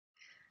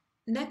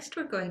Next,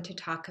 we're going to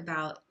talk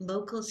about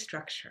local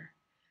structure.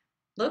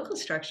 Local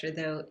structure,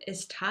 though,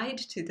 is tied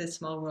to the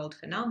small world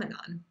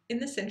phenomenon in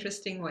this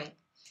interesting way.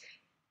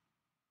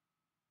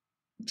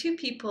 Two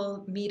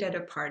people meet at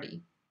a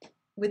party.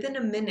 Within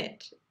a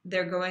minute,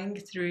 they're going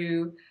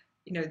through,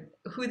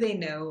 who they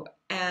know,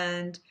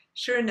 and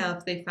sure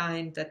enough, they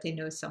find that they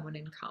know someone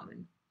in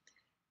common.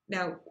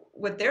 Now,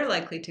 what they're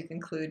likely to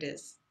conclude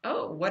is,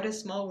 oh, what a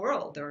small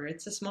world, or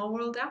it's a small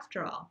world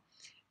after all.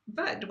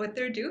 But what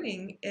they're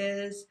doing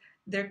is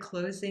they're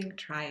closing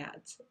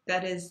triads.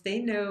 That is, they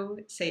know,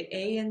 say,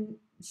 A and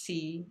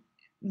C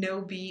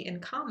know B in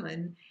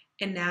common,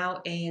 and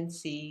now A and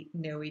C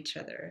know each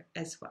other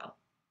as well.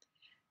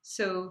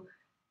 So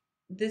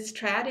this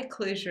triadic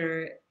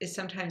closure is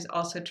sometimes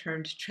also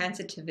termed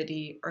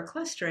transitivity or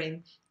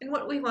clustering, and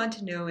what we want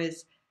to know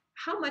is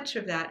how much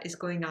of that is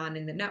going on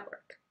in the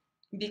network.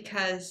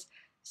 Because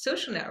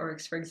social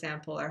networks, for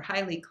example, are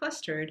highly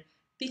clustered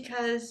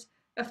because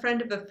a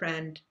friend of a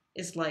friend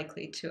is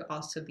likely to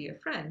also be a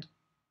friend.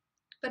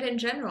 But in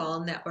general,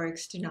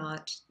 networks do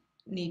not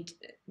need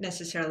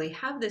necessarily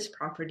have this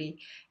property,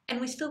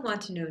 and we still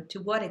want to know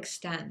to what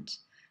extent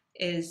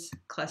is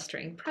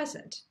clustering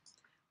present.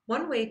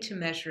 One way to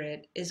measure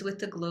it is with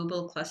the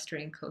global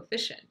clustering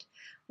coefficient,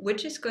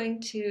 which is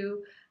going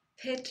to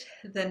pit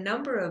the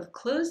number of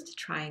closed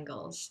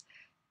triangles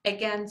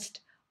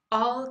against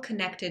all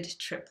connected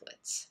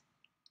triplets.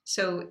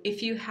 So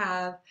if you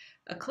have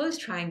a closed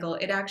triangle,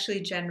 it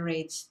actually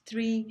generates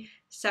three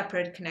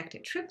separate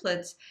connected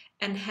triplets,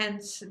 and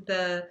hence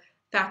the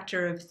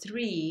factor of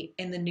 3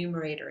 in the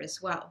numerator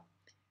as well.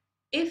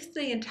 If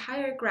the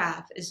entire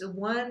graph is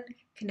one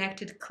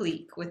connected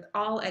clique with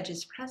all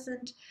edges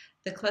present,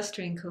 the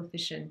clustering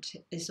coefficient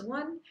is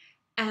 1,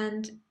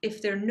 and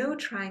if there are no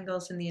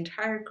triangles in the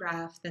entire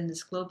graph, then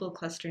this global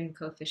clustering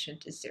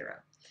coefficient is 0.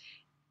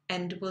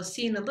 And we'll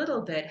see in a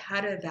little bit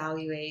how to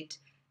evaluate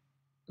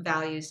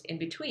values in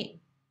between.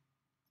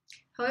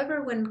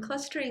 However, when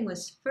clustering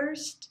was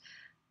first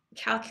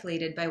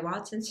calculated by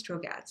Watts and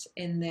Strogatz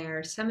in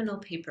their seminal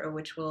paper,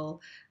 which we'll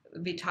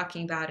be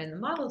talking about in the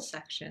model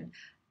section,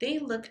 they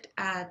looked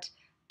at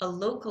a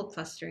local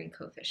clustering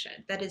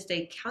coefficient. That is,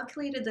 they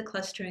calculated the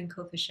clustering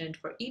coefficient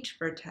for each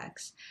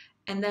vertex,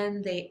 and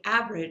then they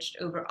averaged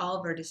over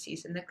all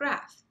vertices in the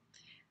graph.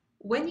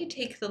 When you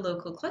take the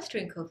local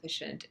clustering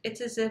coefficient, it's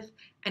as if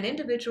an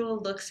individual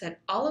looks at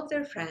all of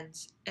their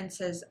friends and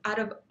says, out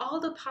of all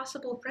the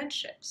possible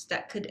friendships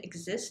that could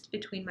exist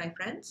between my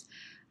friends,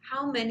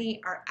 how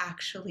many are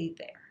actually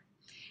there?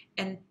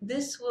 And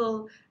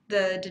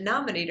the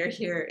denominator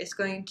here is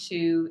going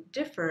to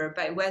differ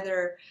by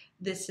whether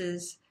this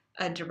is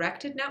a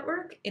directed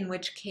network, in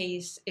which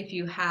case if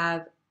you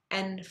have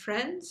n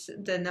friends,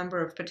 the number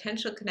of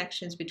potential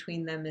connections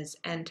between them is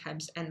n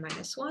times n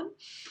minus 1.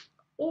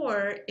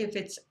 Or if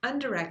it's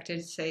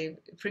undirected, say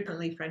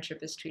frequently friendship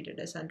is treated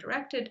as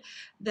undirected,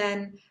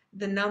 then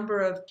the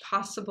number of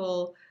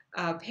possible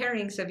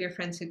pairings of your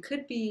friends who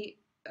could be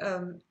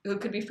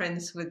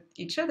friends with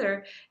each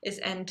other is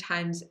n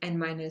times n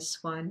minus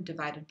 1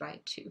 divided by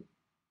 2.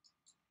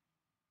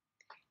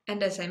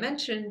 And as I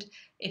mentioned,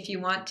 if you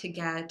want to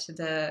get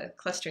the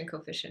clustering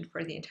coefficient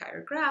for the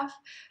entire graph,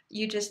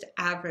 you just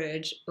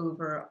average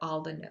over all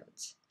the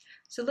nodes.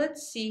 So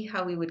let's see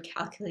how we would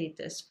calculate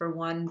this for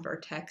one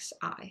vertex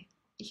I.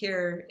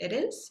 Here it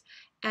is,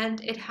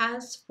 and it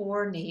has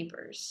 4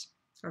 neighbors,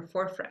 or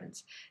 4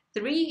 friends.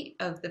 3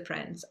 of the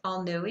friends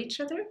all know each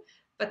other,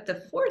 but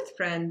the 4th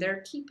friend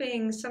they're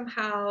keeping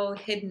somehow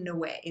hidden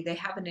away. They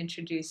haven't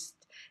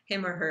introduced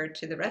him or her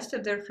to the rest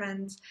of their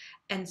friends,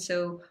 and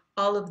so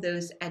all of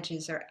those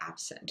edges are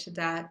absent.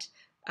 That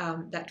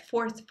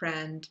 4th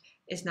friend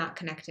is not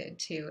connected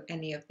to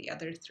any of the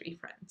other 3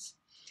 friends.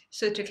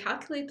 So to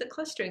calculate the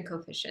clustering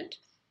coefficient,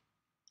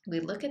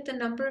 we look at the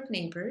number of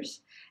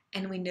neighbors,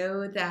 and we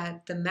know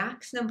that the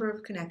max number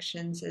of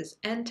connections is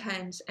n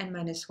times n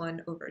minus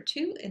 1 over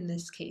 2, in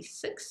this case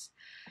 6,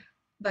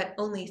 but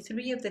only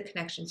 3 of the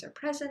connections are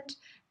present,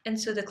 and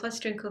so the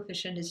clustering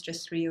coefficient is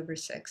just 3 over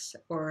 6,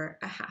 or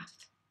a half.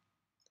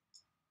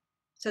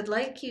 So I'd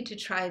like you to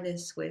try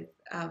this with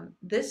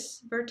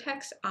this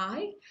vertex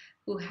I,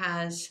 who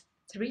has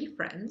 3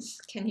 friends.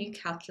 Can you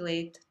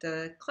calculate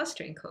the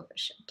clustering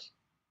coefficient?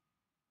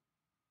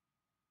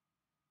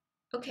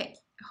 Okay,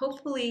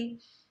 hopefully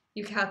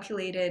you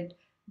calculated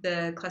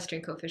the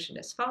clustering coefficient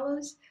as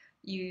follows.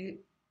 You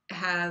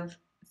have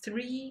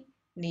 3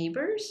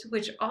 neighbors,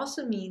 which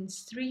also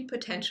means 3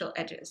 potential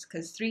edges,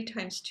 because 3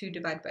 times 2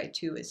 divided by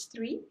 2 is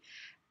 3,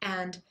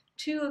 and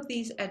 2 of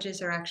these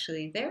edges are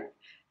actually there,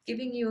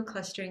 giving you a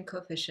clustering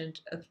coefficient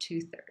of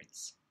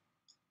 2/3.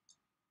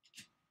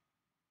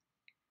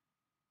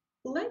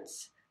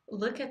 Let's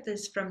look at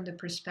this from the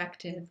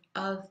perspective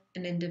of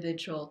an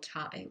individual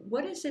tie.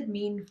 What does it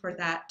mean for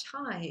that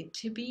tie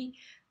to be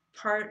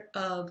part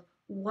of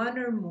one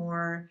or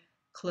more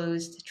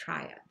closed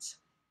triads?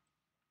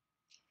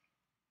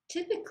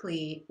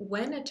 Typically,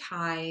 when a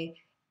tie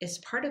is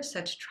part of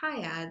such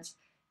triads,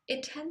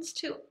 it tends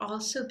to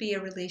also be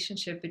a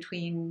relationship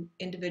between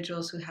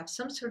individuals who have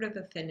some sort of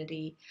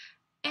affinity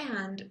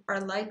and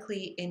are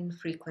likely in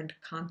frequent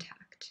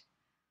contact.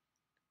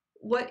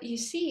 What you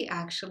see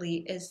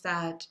actually is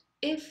that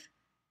if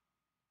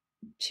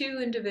two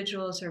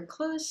individuals are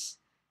close,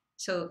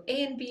 so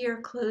A and B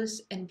are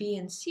close and B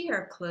and C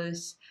are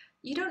close,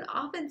 you don't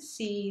often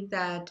see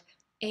that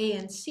A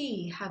and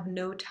C have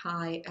no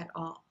tie at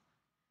all,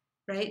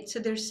 right? So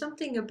there's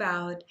something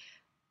about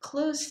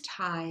close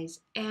ties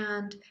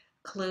and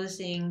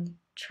closing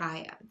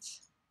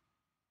triads.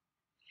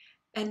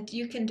 And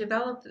you can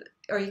develop,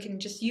 or you can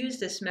just use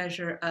this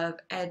measure of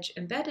edge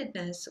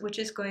embeddedness, which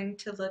is going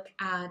to look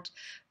at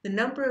the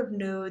number of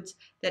nodes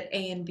that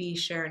A and B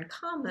share in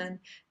common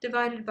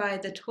divided by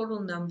the total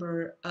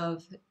number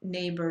of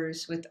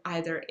neighbors with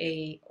either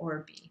A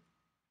or B.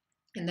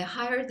 And the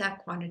higher that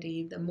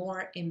quantity, the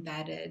more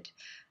embedded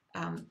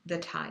the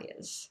tie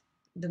is.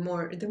 The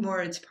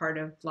more it's part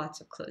of lots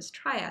of closed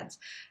triads.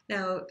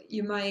 Now,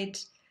 you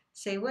might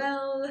say,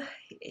 well,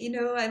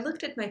 I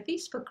looked at my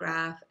Facebook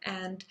graph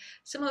and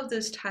some of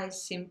those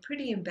ties seem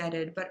pretty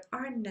embedded, but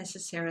aren't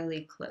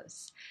necessarily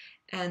close.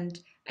 And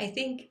I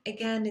think,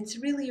 again, it's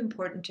really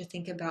important to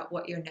think about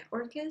what your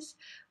network is.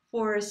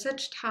 For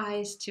such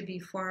ties to be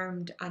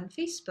formed on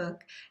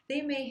Facebook,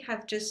 they may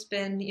have just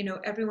been,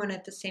 everyone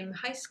at the same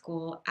high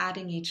school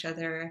adding each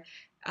other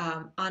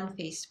on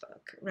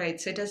Facebook, right?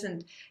 So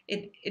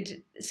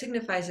it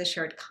signifies a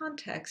shared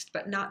context,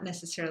 but not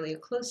necessarily a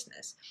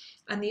closeness.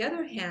 On the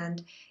other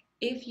hand,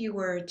 if you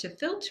were to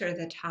filter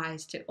the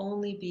ties to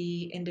only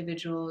be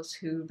individuals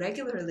who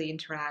regularly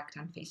interact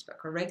on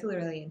Facebook or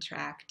regularly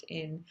interact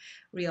in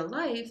real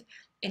life,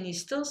 and you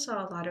still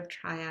saw a lot of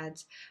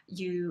triads,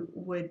 you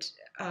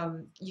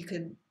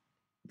could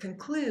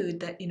conclude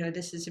that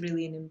this is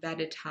really an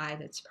embedded tie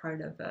that's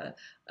part of a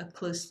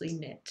closely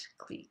knit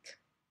clique.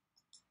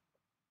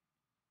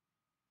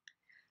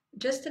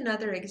 Just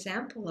another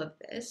example of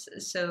this.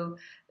 So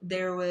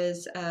there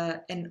was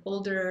an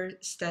older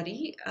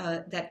study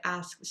that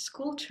asked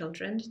school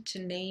children to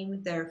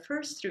name their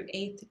first through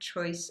eighth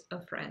choice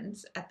of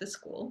friends at the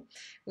school.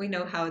 We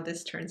know how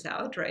this turns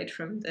out, right,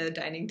 from the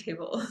dining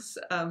tables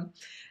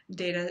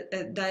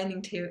data,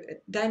 dining table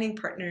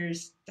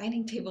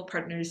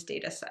partners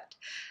data set.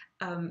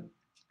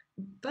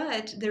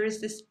 But there is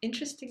this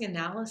interesting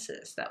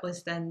analysis that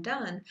was then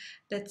done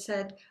that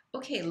said,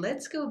 okay,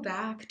 let's go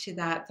back to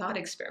that thought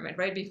experiment,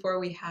 right? Before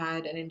we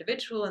had an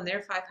individual and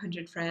their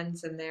 500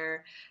 friends and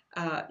their,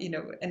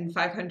 and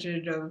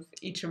 500 of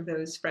each of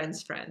those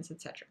friends,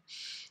 etc.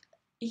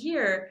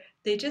 Here,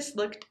 they just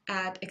looked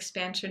at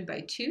expansion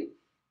by 2.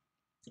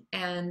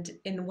 And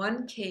in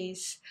one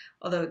case,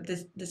 although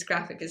this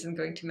graphic isn't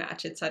going to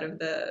match, it's out of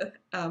the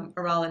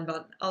Oral and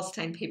von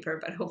Alstein paper,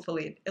 but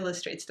hopefully it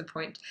illustrates the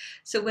point.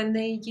 So when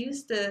they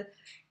used the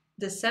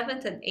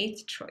 7th and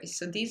 8th choice,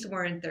 so these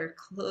weren't their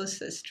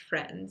closest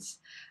friends,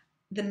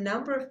 the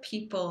number of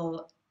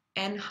people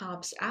n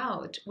hops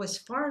out was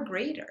far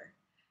greater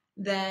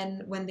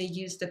than when they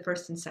used the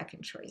 1st and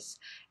 2nd choice.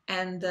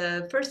 And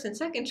the 1st and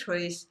 2nd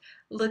choice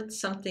looked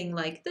something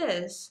like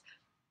this.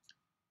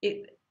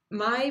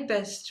 My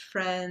best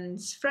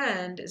friend's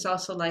friend is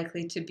also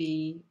likely to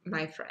be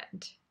my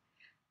friend.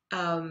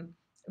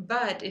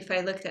 But if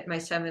I looked at my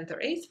 7th or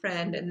 8th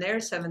friend and their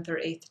 7th or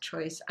 8th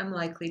choice, I'm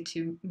likely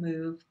to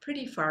move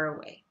pretty far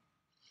away.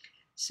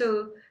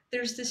 So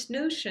there's this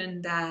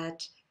notion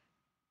that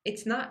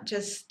it's not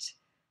just,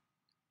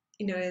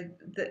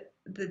 the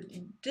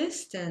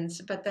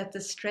distance, but that the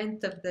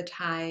strength of the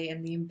tie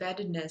and the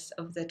embeddedness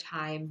of the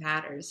tie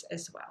matters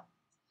as well.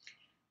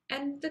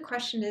 And the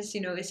question is,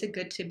 is it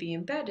good to be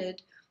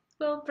embedded?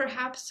 Well,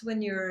 perhaps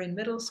when you're in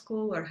middle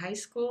school or high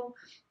school,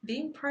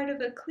 being part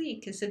of a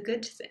clique is a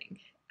good thing.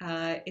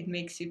 It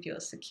makes you feel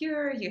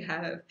secure. You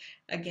have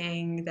a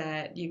gang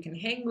that you can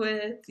hang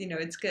with.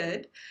 It's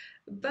good.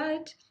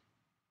 But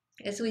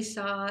as we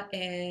saw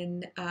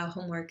in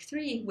homework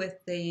 3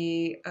 with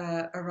the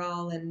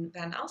Oral and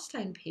Van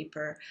Alstein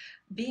paper,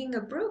 being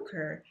a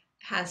broker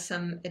has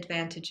some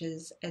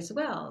advantages as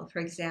well. For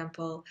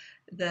example,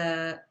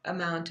 the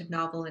amount of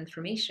novel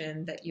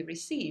information that you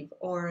receive,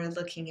 or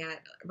looking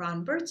at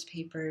Ron Burt's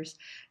papers,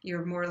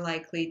 you're more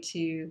likely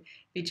to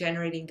be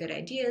generating good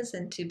ideas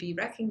and to be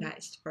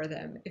recognized for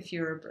them if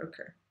you're a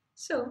broker.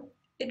 So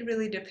it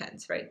really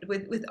depends, right?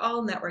 With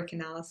all network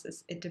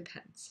analysis, it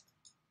depends.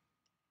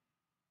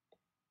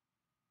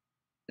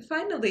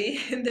 Finally,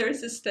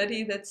 there's a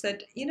study that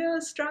said,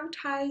 strong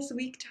ties,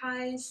 weak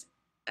ties,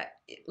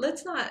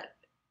 let's not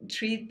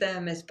treat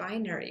them as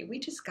binary. We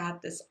just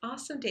got this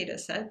awesome data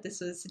set. This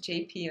was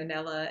J.P.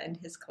 Onella and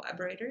his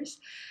collaborators.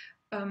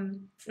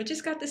 We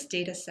just got this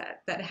data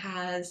set that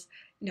has,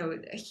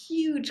 a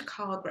huge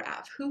call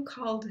graph. Who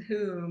called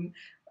whom,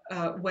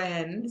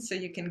 when, so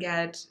you can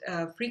get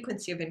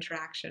frequency of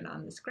interaction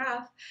on this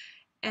graph.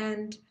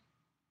 And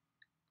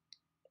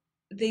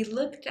they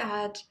looked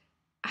at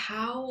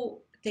how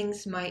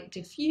things might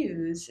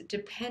diffuse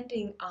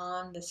depending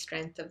on the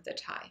strength of the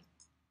tie.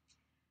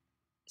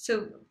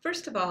 So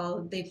first of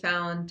all, they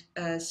found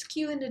a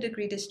skew in the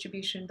degree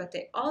distribution, but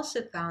they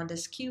also found a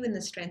skew in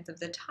the strength of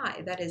the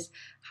tie. That is,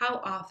 how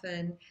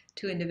often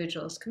two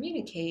individuals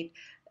communicate.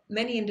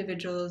 Many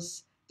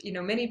individuals,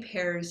 many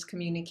pairs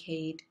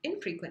communicate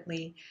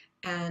infrequently,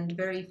 and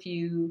very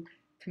few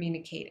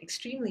communicate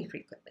extremely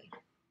frequently.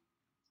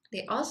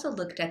 They also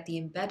looked at the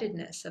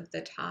embeddedness of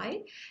the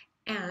tie,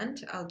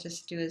 and I'll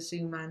just do a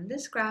zoom on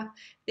this graph.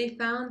 They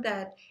found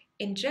that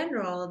in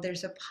general,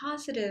 there's a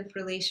positive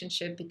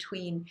relationship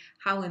between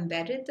how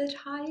embedded the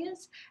tie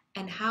is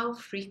and how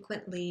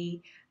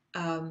frequently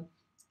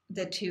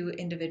the two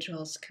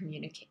individuals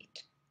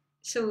communicate.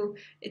 So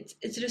it's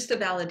just a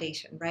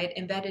validation, right?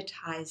 Embedded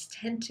ties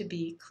tend to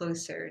be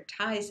closer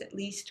ties, at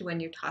least when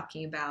you're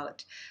talking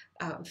about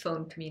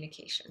phone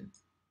communication.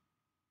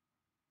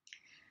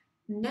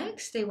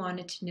 Next, they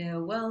wanted to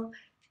know, well,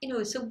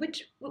 so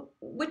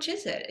which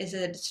is it? Is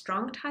it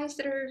strong ties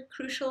that are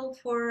crucial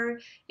for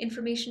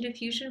information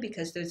diffusion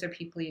because those are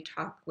people you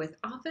talk with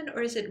often,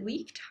 or is it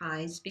weak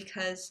ties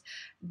because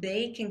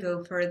they can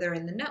go further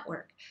in the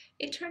network?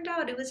 It turned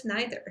out it was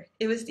neither.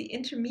 It was the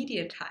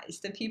intermediate ties,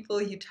 the people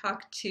you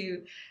talk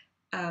to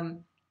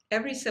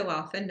every so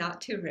often, not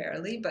too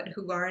rarely, but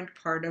who aren't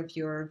part of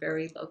your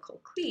very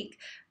local clique,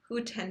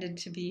 who tended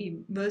to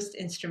be most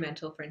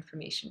instrumental for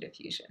information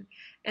diffusion.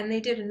 And they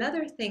did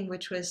another thing,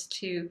 which was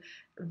to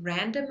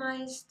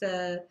randomize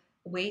the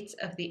weights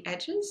of the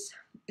edges.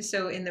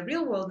 So in the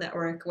real world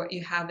network, what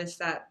you have is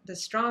that the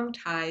strong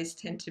ties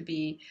tend to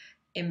be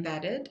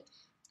embedded,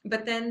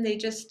 but then they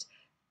just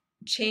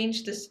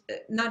changed this,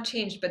 not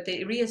changed, but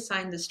they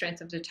reassigned the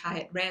strength of the tie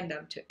at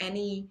random to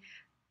any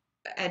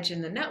edge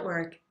in the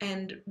network.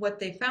 And what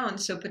they found,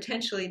 so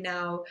potentially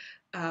now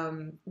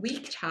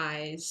weak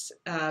ties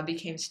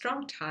became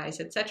strong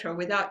ties, etc.,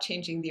 without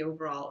changing the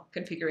overall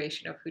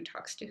configuration of who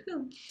talks to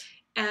whom.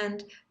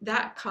 And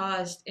that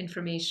caused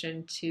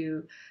information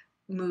to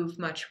move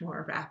much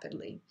more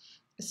rapidly.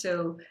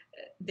 So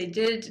they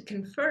did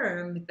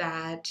confirm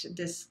that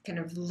this kind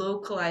of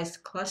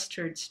localized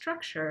clustered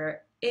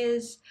structure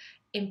is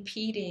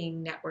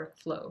impeding network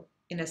flow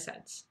in a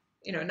sense.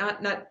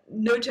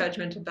 No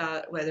judgment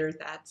about whether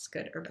that's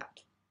good or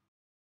bad.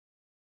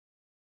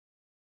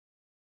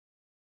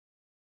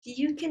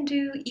 You can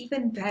do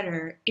even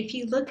better if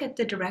you look at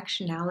the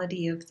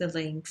directionality of the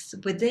links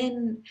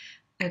within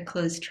a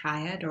closed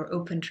triad or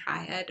open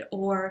triad,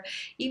 or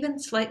even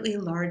slightly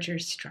larger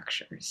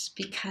structures,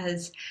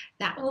 because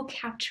that will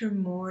capture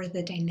more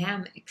the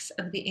dynamics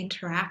of the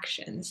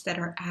interactions that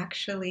are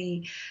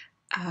actually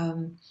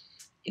kind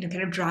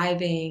of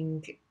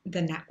driving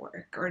the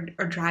network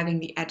or driving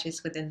the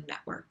edges within the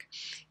network.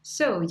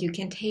 So you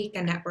can take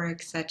a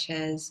network such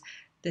as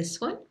this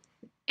one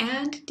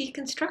and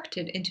deconstruct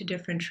it into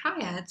different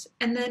triads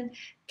and then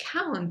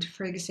count,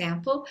 for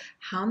example,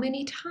 how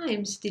many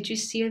times did you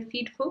see a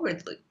feed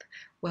forward loop?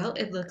 Well,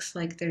 it looks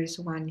like there's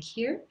one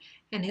here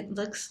and it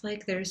looks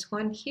like there's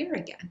one here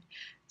again.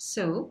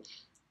 So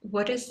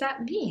what does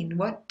that mean?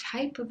 What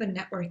type of a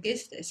network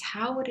is this?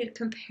 How would it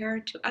compare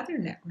to other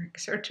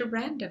networks or to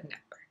random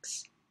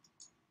networks?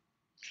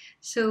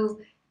 So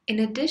in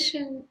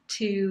addition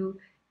to,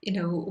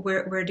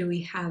 where do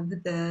we have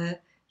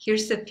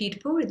here's the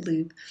feed forward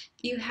loop,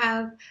 you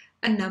have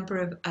a number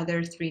of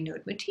other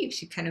 3-node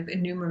motifs. You kind of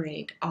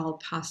enumerate all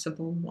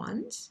possible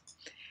ones.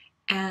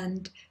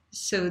 And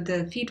so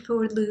the feed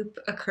forward loop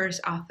occurs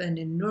often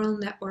in neural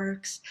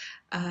networks,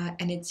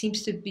 and it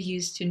seems to be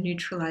used to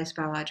neutralize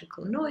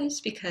biological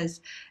noise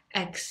because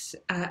X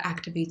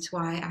activates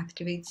Y,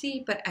 activates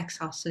Z, but X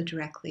also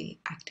directly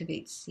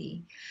activates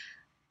Z.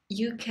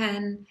 You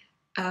can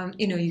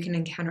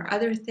encounter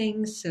other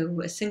things.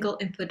 So a single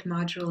input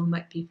module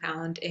might be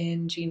found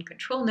in gene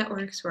control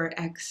networks where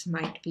X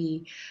might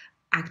be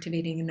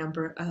activating a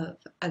number of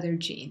other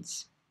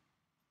genes.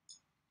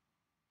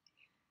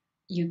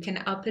 You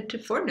can up it to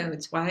 4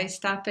 nodes. Why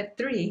stop at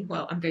 3?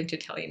 Well, I'm going to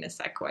tell you in a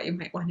sec why you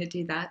might want to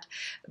do that.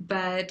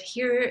 But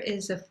here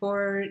is a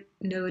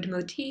 4-node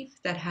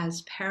motif that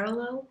has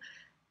parallel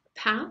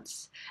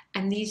paths,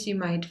 and these you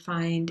might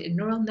find in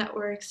neural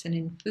networks and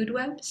in food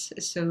webs.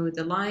 So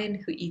the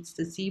lion who eats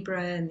the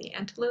zebra and the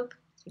antelope,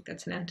 I think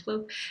that's an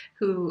antelope,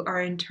 who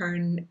are in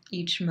turn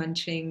each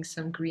munching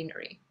some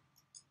greenery.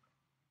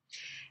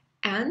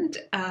 And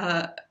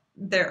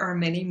there are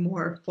many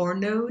more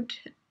 4-node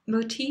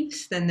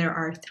motifs than there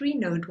are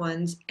 3-node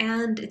ones,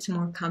 and it's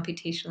more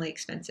computationally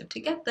expensive to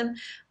get them,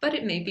 but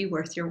it may be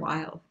worth your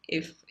while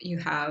if you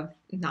have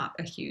not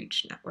a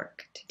huge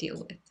network to deal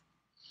with.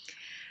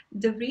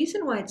 The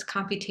reason why it's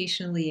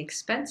computationally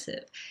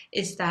expensive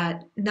is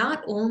that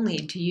not only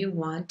do you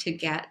want to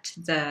get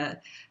the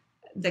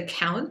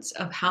counts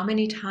of how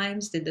many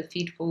times did the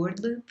feed forward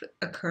loop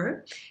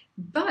occur,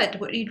 but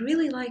what you'd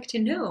really like to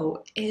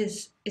know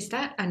is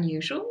that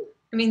unusual?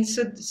 I mean,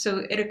 so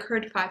it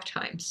occurred 5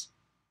 times.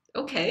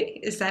 Okay,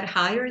 is that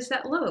high or is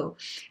that low?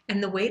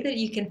 And the way that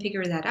you can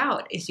figure that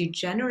out is you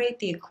generate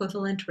the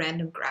equivalent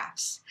random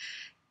graphs.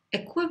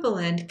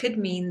 Equivalent could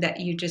mean that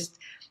you just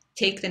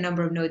take the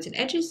number of nodes and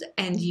edges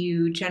and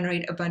you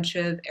generate a bunch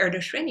of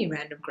Erdős-Rényi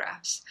random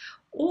graphs.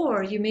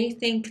 Or you may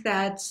think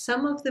that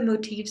some of the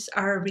motifs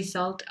are a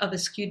result of a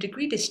skewed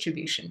degree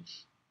distribution,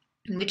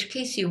 in which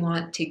case you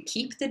want to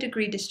keep the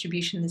degree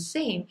distribution the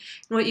same.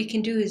 And what you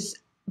can do is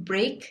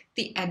break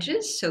the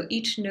edges, so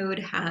each node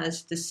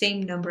has the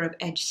same number of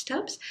edge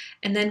stubs,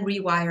 and then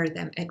rewire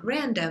them at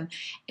random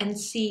and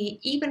see,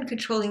 even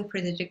controlling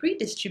for the degree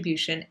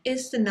distribution,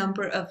 is the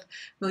number of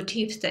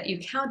motifs that you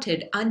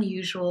counted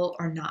unusual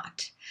or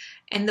not.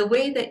 And the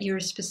way that you're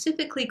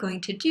specifically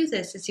going to do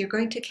this is you're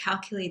going to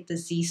calculate the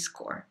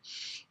z-score.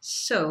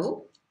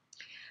 So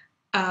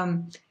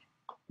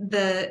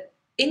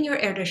in your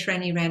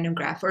Erdős-Rényi random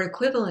graph or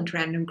equivalent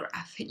random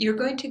graph, you're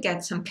going to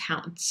get some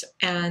counts,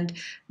 and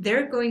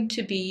they're going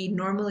to be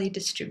normally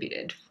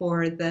distributed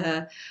for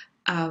the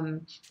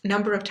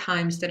number of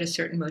times that a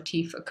certain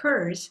motif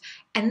occurs,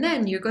 and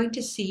then you're going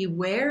to see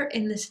where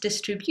in this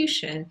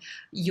distribution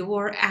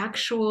your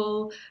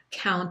actual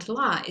count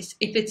lies.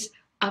 If it's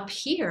up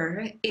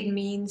here, it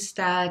means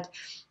that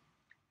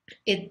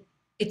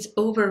it's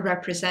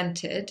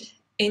overrepresented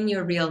in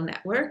your real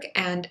network,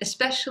 and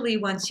especially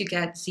once you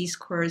get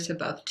z-scores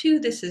above 2,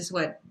 this is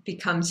what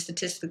becomes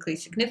statistically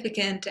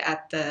significant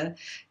at the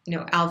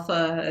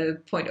alpha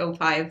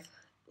 0.05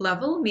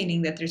 level,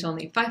 meaning that there's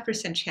only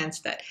 5% chance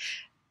that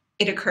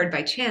it occurred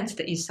by chance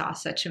that you saw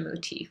such a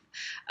motif.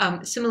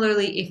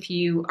 Similarly, if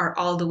you are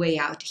all the way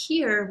out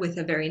here with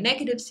a very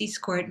negative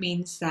z-score, it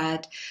means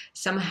that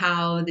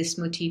somehow this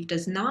motif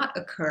does not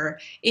occur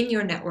in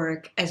your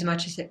network as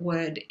much as it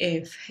would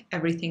if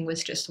everything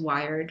was just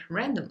wired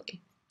randomly.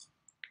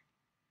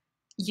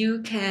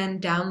 You can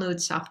download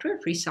software,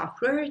 free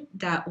software,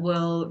 that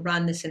will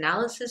run this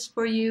analysis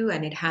for you,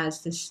 and it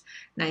has this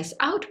nice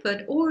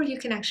output, or you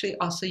can actually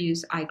also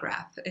use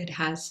iGraph. It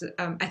has,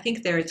 I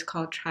think there it's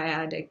called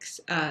triadic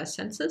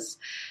census,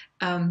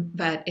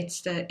 but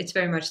it's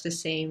very much the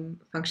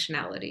same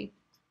functionality.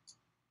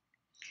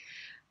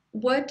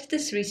 What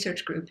this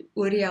research group,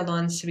 Uri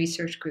Alon's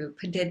research group,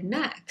 did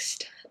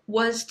next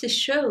was to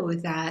show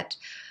that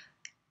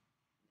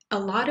a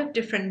lot of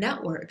different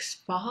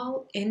networks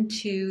fall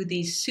into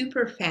these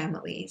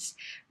superfamilies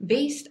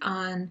based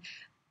on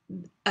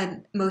a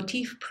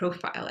motif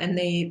profile, and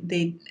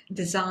they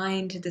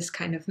designed this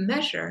kind of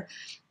measure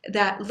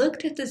that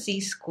looked at the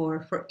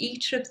z-score for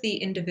each of the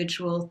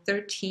individual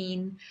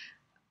 13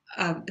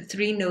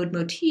 three-node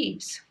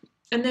motifs,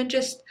 and then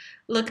just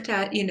looked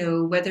at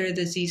whether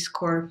the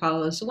z-score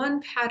follows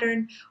one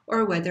pattern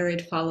or whether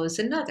it follows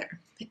another.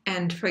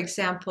 And for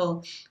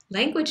example,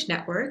 language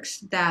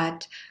networks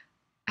that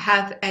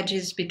have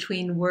edges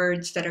between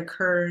words that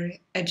occur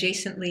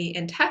adjacently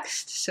in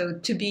text, so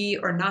to be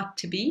or not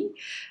to be,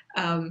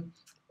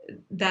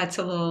 that's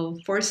a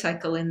little for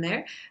cycle in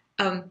there.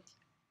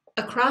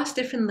 Across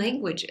different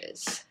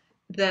languages,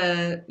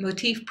 the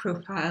motif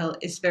profile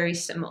is very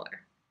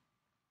similar.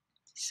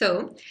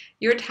 So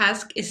your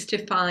task is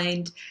to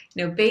find,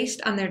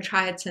 based on their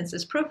triad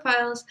census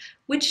profiles,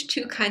 which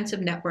two kinds of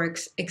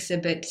networks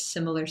exhibit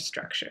similar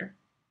structure.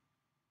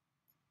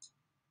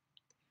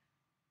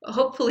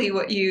 Hopefully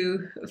what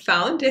you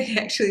found,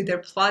 actually they're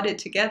plotted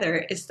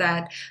together, is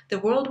that the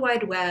World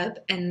Wide Web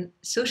and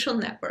social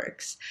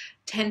networks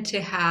tend to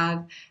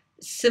have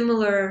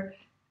similar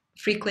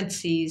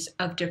frequencies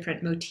of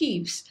different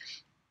motifs.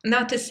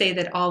 Not to say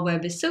that all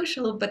web is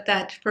social, but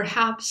that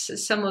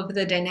perhaps some of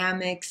the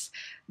dynamics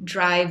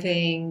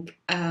driving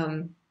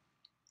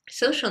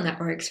social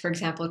networks, for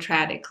example,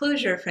 triadic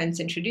closure, friends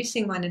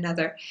introducing one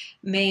another,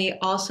 may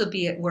also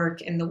be at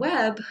work in the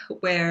web,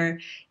 where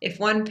if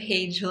one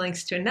page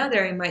links to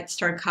another, it might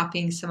start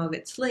copying some of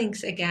its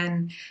links,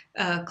 again,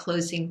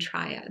 closing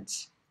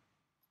triads.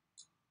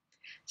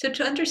 So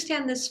to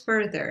understand this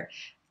further,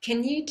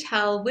 can you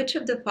tell which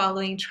of the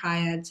following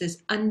triads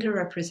is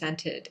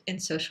underrepresented in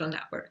social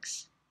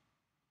networks?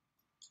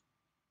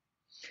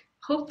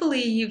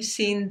 Hopefully you've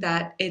seen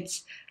that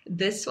it's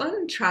this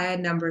one, triad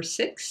number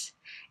 6.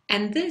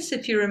 And this,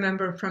 if you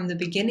remember from the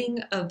beginning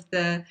of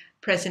the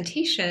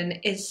presentation,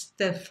 is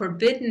the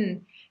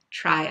forbidden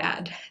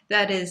triad.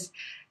 That is,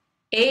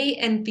 A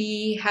and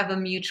B have a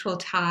mutual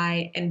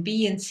tie, and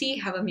B and C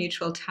have a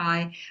mutual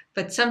tie,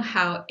 but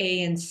somehow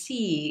A and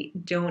C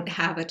don't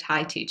have a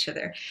tie to each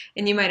other.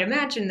 And you might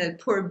imagine that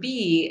poor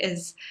B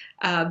is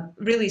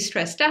really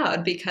stressed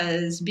out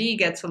because B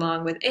gets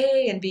along with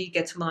A and B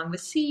gets along with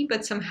C,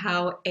 but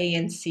somehow A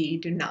and C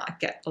do not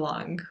get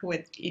along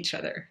with each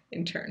other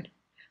in turn.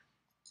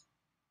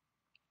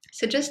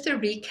 So just to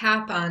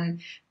recap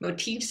on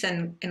motifs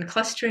and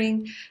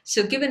clustering,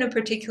 so given a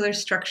particular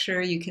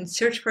structure, you can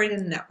search for it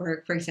in the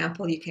network. For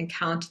example, you can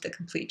count the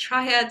complete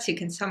triads, you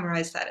can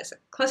summarize that as a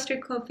cluster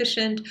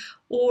coefficient,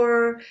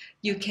 or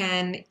you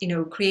can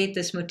create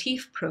this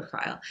motif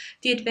profile.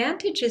 The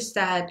advantage is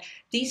that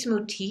these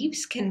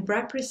motifs can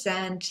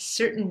represent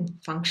certain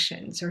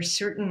functions or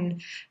certain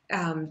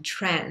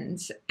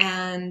trends,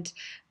 and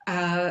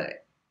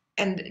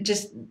and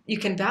just you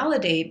can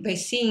validate by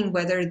seeing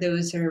whether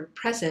those are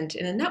present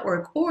in a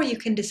network, or you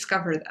can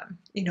discover them.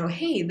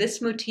 Hey,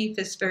 this motif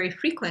is very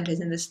frequent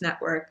in this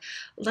network.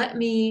 Let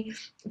me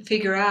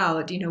figure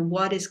out,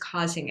 what is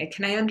causing it.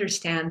 Can I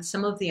understand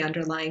some of the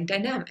underlying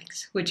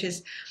dynamics, which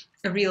is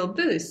a real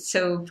boost.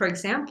 So for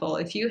example,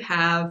 if you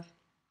have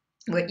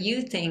what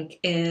you think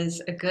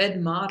is a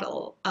good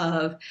model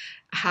of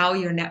how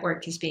your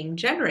network is being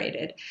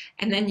generated,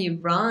 and then you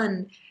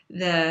run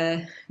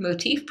the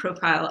motif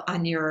profile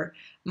on your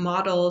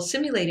model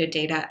simulated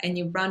data and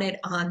you run it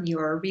on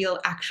your real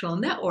actual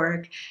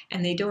network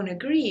and they don't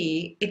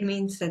agree, it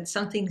means that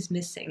something's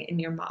missing in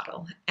your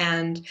model.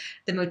 And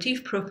the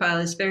motif profile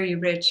is very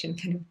rich in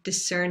kind of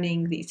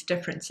discerning these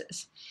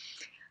differences.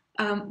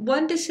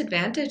 One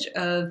disadvantage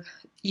of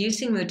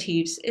using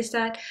motifs is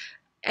that,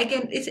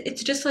 again,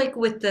 it's just like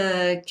with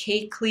the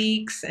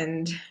K-cliques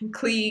and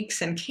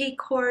cliques and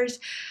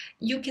K-cores.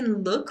 You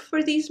can look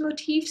for these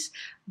motifs,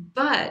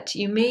 but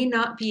you may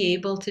not be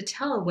able to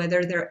tell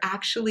whether they're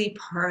actually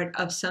part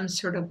of some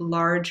sort of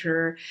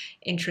larger,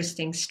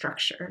 interesting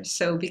structure.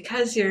 So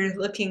because you're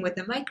looking with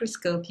a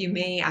microscope, you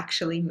may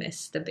actually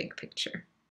miss the big picture.